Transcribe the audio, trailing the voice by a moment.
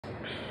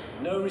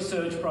No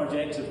research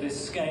project of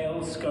this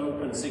scale,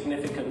 scope and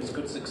significance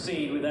could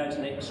succeed without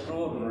an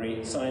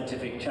extraordinary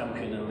scientific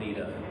champion and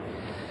leader.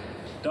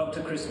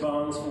 Dr. Chris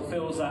Barnes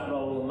fulfills that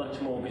role and much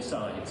more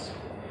besides.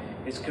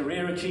 His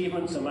career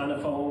achievements are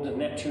manifold, and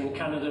NEPTUNE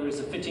Canada is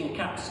a fitting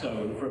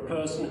capstone for a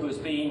person who has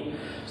been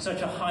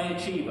such a high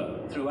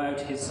achiever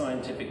throughout his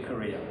scientific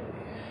career.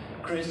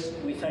 Chris,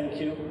 we thank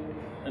you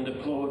and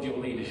applaud your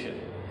leadership.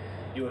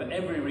 You have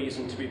every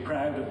reason to be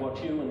proud of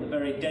what you and the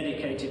very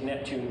dedicated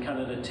NEPTUNE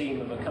Canada team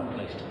have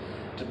accomplished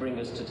to bring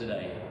us to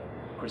today.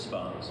 Chris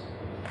Barnes.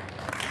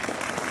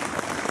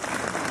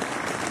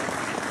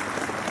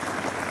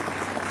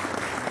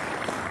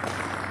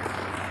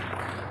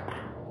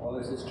 Well,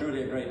 this is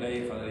truly a great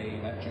day for the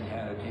NEPTUNE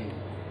Canada team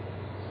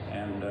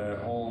and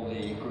all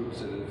the groups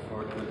that have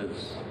worked with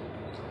us.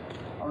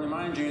 I'll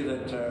remind you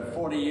that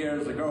 40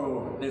 years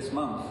ago this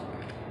month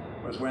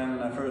was when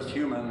the first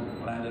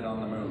human landed on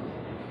the moon.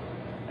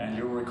 And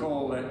you'll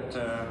recall that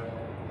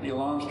Neil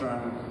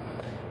Armstrong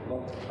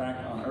looked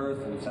back on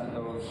Earth and sent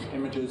those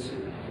images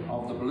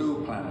of the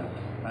blue planet,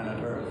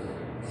 planet Earth,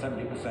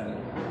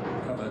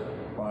 70% covered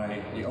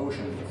by the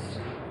oceans.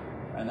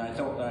 And I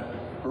thought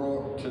that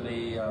brought to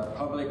the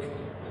public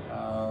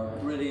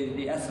really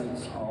the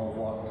essence of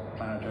what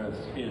planet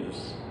Earth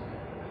is.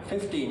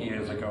 15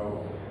 years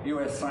ago,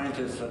 US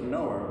scientists at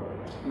NOAA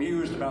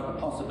mused about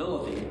the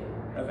possibility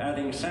of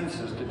adding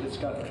sensors to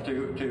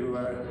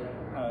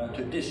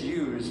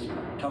disused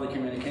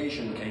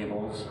telecommunication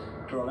cables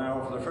to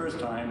allow for the first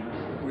time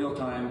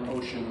real-time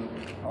ocean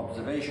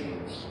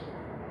observations.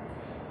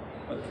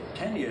 But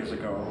 10 years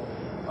ago,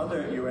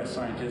 other US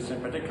scientists,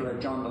 in particular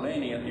John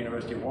Delaney at the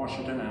University of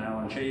Washington and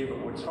Alan Shave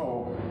at Woods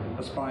Hole,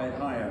 aspired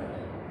higher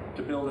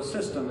to build a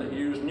system that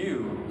used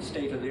new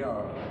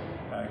state-of-the-art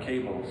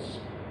cables.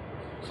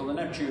 So the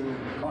NEPTUNE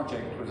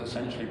project was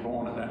essentially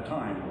born at that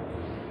time,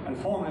 and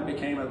formally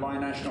became a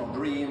binational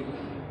dream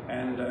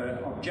and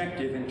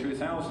objective in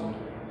 2000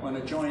 when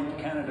a joint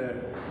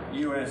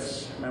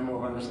Canada-US Memo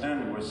of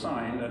Understanding was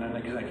signed and an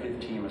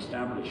executive team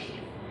established.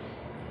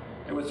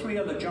 There were three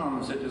other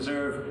Johns that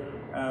deserve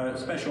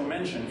special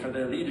mention for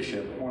their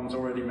leadership. One's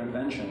already been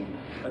mentioned,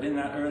 but in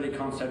that early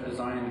concept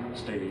design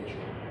stage.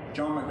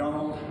 John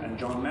MacDonald and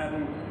John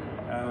Madden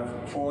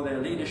for their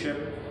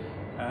leadership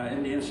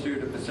in the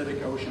Institute of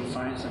Pacific Ocean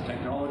Science and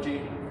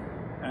Technology,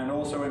 and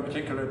also in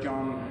particular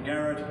John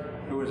Garrett,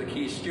 who was a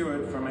key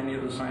steward for many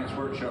of the science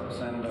workshops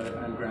and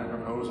grant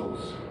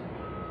proposals.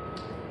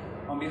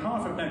 On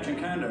behalf of NEPTUNE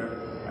Canada,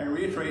 I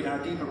reiterate our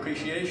deep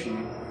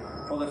appreciation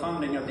for the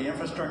funding of the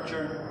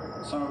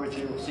infrastructure, some of which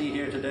you'll see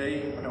here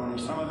today, but only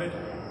some of it,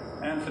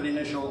 and for the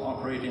initial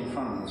operating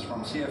funds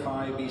from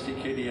CFI,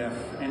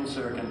 BCKDF,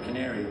 NSERC and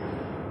Canary,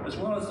 as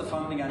well as the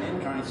funding and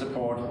in-kind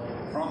support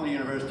from the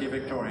University of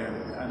Victoria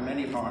and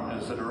many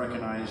partners that are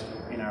recognized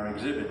in our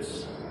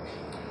exhibits.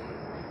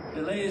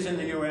 Delays in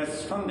the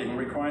US funding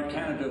required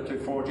Canada to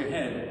forge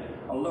ahead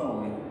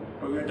alone,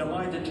 but we are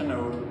delighted to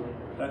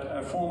note that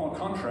a formal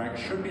contract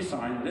should be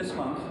signed this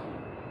month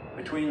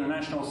between the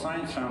National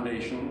Science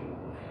Foundation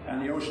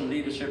and the Ocean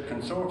Leadership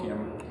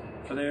Consortium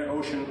for their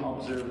Ocean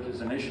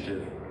Observers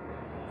Initiative.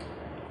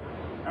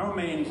 Our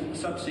main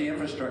subsea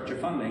infrastructure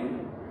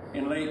funding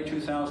in late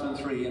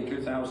 2003 and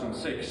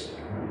 2006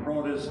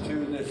 brought us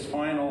to this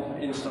final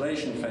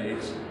installation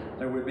phase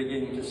that we're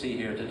beginning to see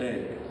here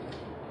today.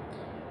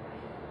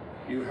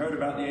 You've heard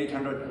about the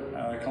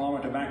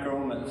 800-kilometer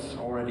backbone that's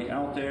already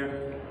out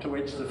there, to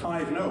which the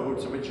 5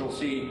 nodes, which you'll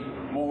see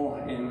more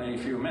in a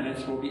few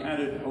minutes, will be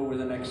added over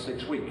the next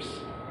 6 weeks.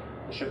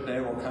 The ship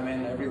there will come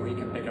in every week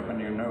and pick up a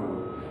new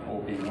node,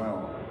 all being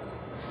well.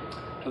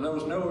 To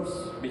those nodes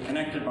be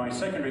connected by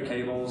secondary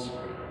cables,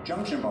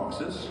 junction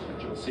boxes,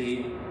 which you'll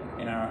see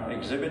in our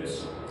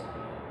exhibits,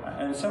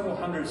 and several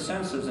hundred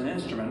sensors and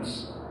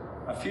instruments,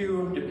 a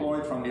few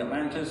deployed from the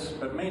Atlantis,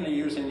 but mainly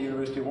using the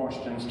University of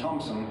Washington's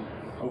Thomson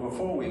over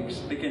 4 weeks,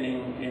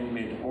 beginning in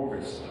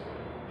mid-August.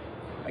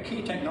 A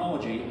key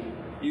technology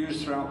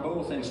used throughout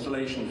both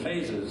installation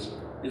phases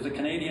is the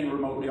Canadian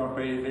remotely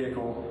operated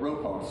vehicle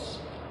ROPOS,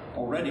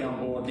 already on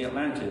board the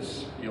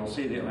Atlantis. You'll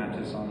see the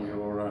Atlantis on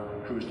your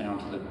cruise down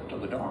to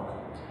the dock.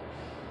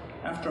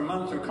 After a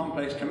month of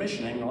complex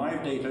commissioning,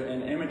 live data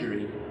and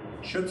imagery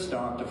should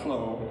start to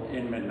flow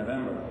in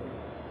mid-November.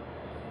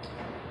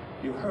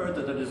 You've heard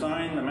that the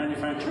design, the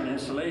manufacture and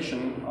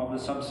installation of the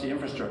subsea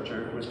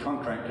infrastructure was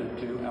contracted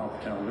to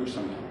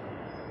Alcatel-Lucent.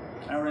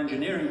 Our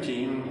engineering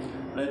team,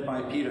 led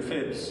by Peter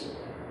Phibbs,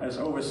 has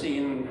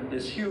overseen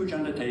this huge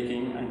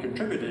undertaking and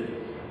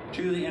contributed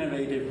to the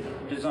innovative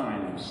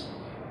designs,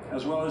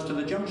 as well as to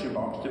the junction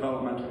box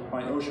development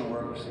by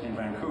OceanWorks in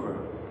Vancouver.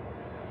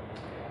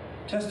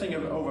 Testing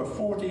of over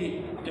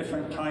 40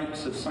 different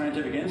types of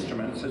scientific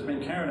instruments has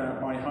been carried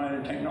out by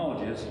Highland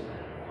Technologies,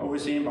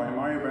 overseen by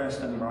Murray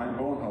Brest and Brian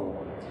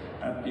Bonehole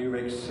at the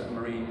URIC's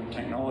Marine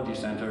Technology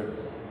Centre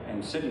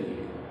in Sydney.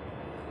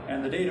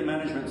 And the data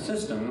management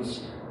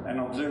systems and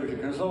observatory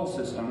control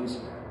systems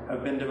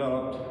have been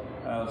developed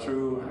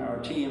through our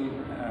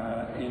team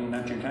in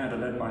NEPTUNE Canada,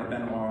 led by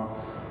Benoit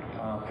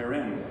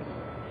Perrin.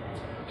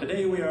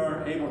 Today we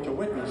are able to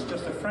witness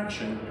just a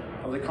fraction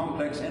of the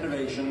complex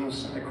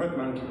innovations,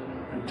 equipment,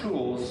 and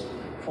tools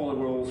for the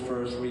world's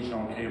first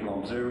regional cable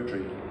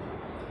observatory.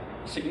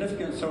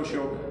 Significant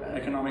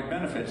socio-economic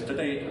benefits to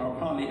date are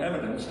partly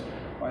evidenced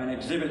by an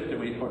exhibit that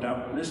we put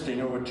up listing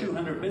over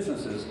 200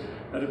 businesses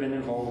that have been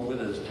involved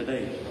with us to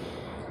date.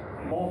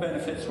 More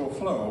benefits will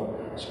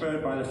flow,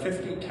 spurred by the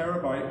 50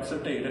 terabytes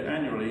of data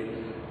annually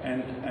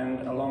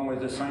and along with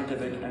the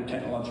scientific and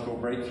technological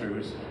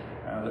breakthroughs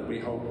that we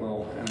hope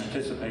will and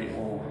anticipate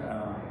will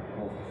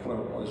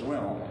flow as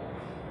well.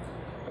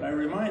 But I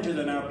remind you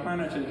that our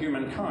planet and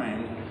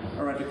humankind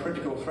are at a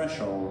critical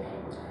threshold.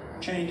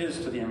 Changes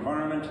to the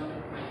environment,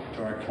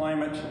 to our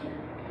climate,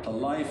 to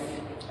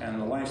life,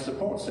 and the life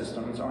support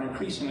systems are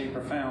increasingly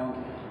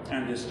profound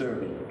and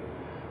disturbing.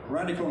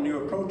 Radical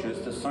new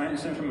approaches to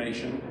science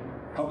information,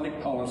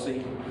 public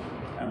policy,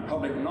 and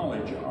public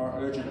knowledge are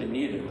urgently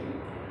needed.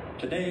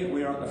 Today,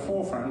 we are at the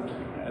forefront,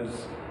 as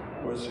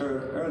was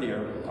heard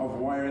earlier, of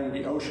wiring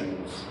the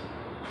oceans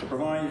to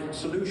provide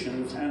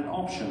solutions and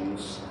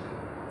options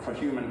for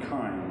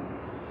humankind.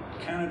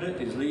 Canada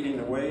is leading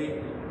the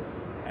way,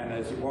 and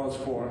as it was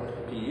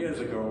 40 years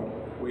ago,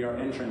 we are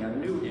entering a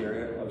new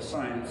era of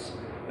science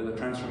with the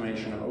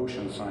transformation of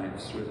ocean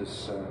science with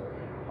this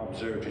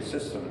observatory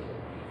system.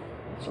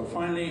 So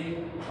finally,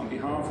 on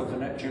behalf of the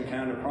Neptune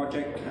Canada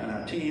project and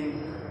our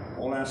team,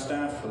 all our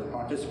staff, the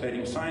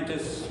participating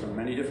scientists from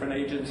many different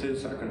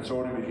agencies, our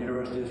consortium of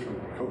universities from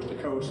coast to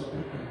coast,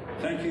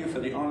 thank you for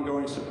the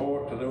ongoing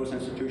support to those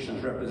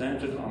institutions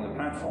represented on the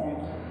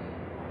platform,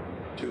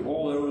 to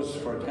all those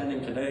for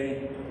attending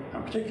today,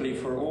 and particularly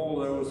for all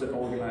those that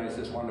organized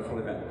this wonderful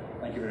event.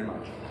 Thank you very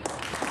much.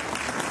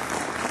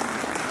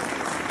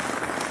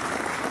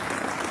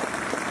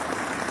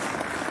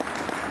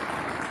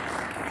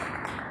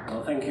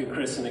 Well, thank you,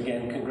 Chris, and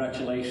again,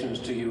 congratulations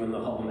to you and the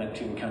whole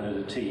Neptune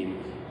Canada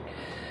team.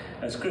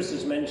 As Chris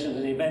has mentioned,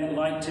 an event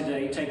like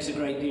today takes a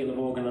great deal of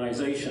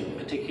organisation,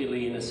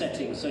 particularly in a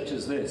setting such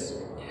as this.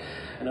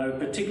 And I would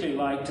particularly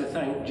like to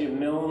thank Jim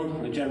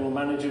Milne, the General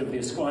Manager of the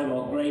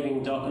Esquimalt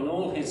Graving Dock, and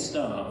all his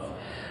staff,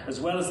 as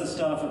well as the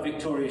staff of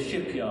Victoria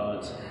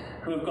Shipyards,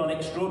 who have gone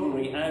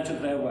extraordinarily out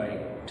of their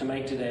way to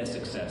make today a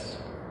success.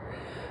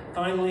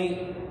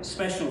 Finally,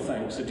 special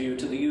thanks are due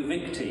to the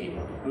UVic team,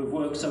 who have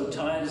worked so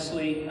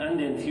tirelessly and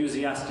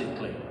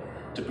enthusiastically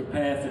to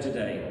prepare for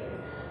today.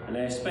 And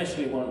I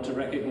especially want to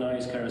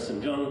recognise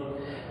Kerrison John,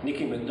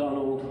 Nikki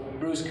MacDonald,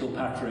 Bruce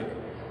Kilpatrick,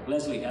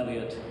 Leslie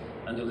Elliott,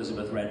 and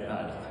Elizabeth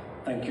Redpath.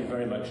 Thank you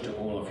very much to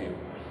all of you.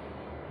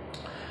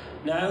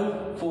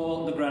 Now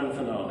for the grand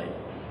finale.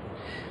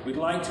 We'd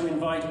like to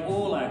invite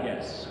all our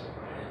guests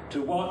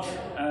to watch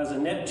as a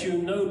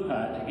Neptune node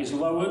pad is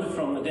lowered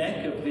from the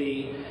deck of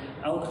the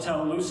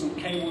Alcatel-Lucent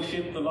cable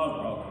ship, the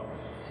Lodbrok.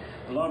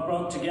 The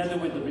Lodbrok, together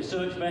with the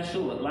research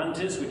vessel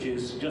Atlantis, which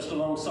is just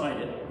alongside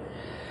it,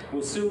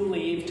 will soon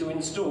leave to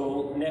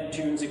install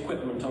Neptune's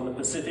equipment on the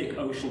Pacific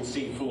Ocean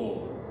sea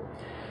floor.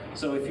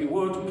 So if you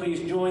would,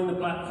 please join the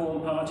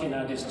platform party and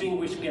our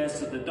distinguished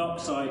guests at the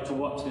dockside to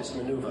watch this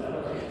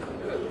manoeuvre.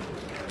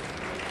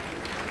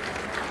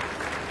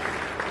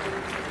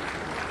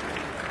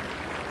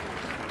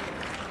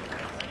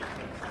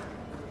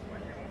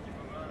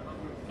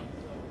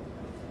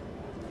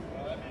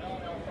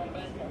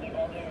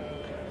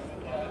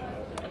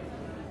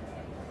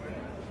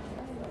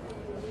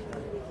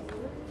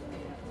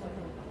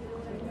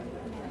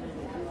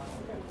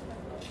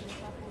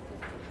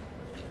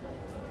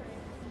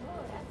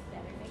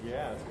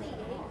 Yeah, it's good.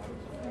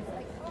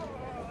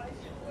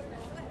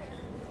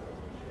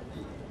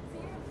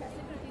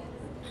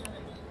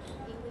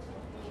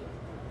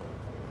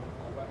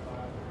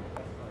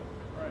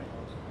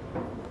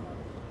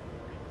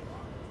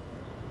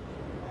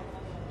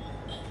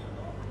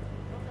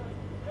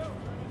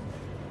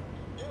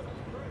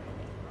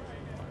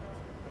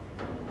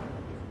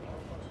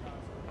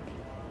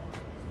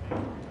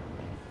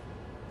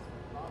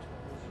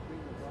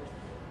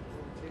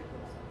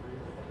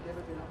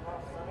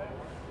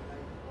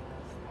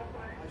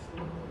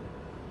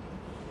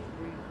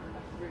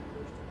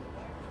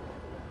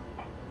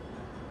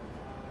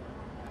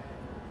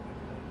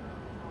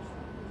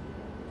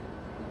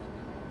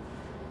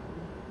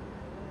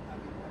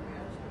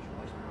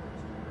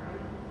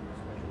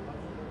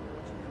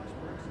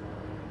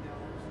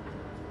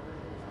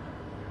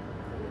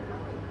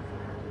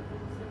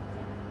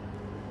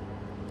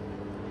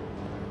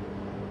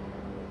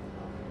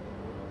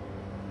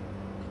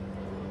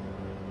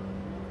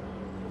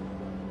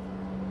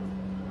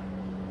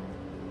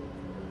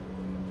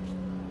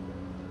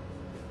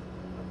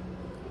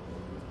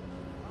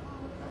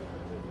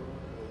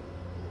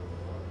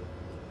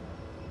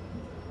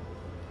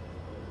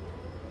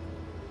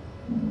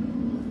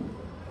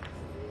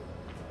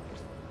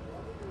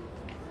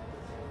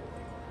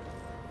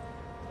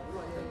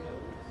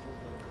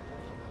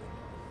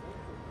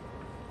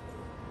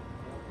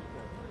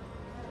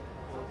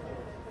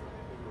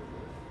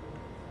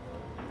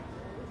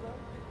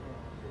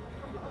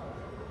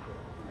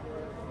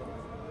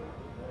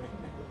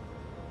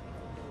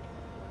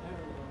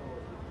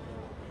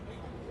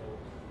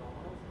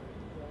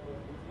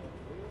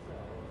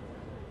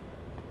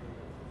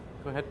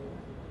 ahead.